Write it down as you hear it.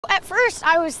At first,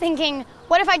 I was thinking,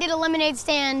 what if I did a lemonade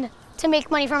stand to make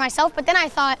money for myself? But then I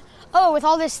thought, oh, with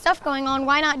all this stuff going on,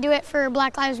 why not do it for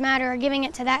Black Lives Matter or giving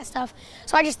it to that stuff?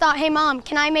 So I just thought, hey, Mom,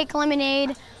 can I make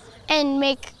lemonade and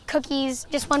make cookies,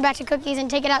 just one batch of cookies,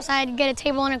 and take it outside, get a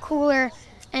table and a cooler,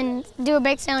 and do a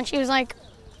bake sale? And she was like,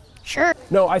 sure.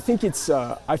 No, I think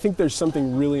there's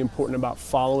something really important about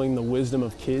following the wisdom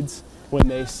of kids when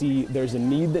they see there's a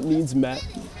need that needs met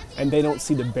and they don't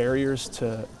see the barriers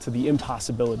to the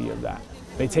impossibility of that.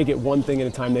 They take it one thing at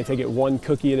a time, they take it one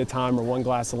cookie at a time or one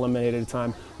glass of lemonade at a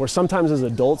time, where sometimes as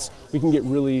adults we can get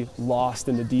really lost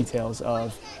in the details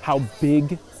of how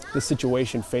big the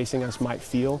situation facing us might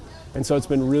feel. And so it's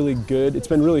been really good, it's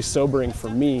been really sobering for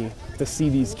me to see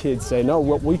these kids say, no,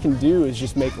 what we can do is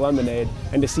just make lemonade,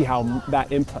 and to see how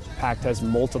that impact has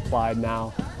multiplied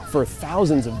now for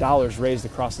thousands of dollars raised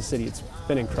across the city. It's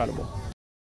been incredible.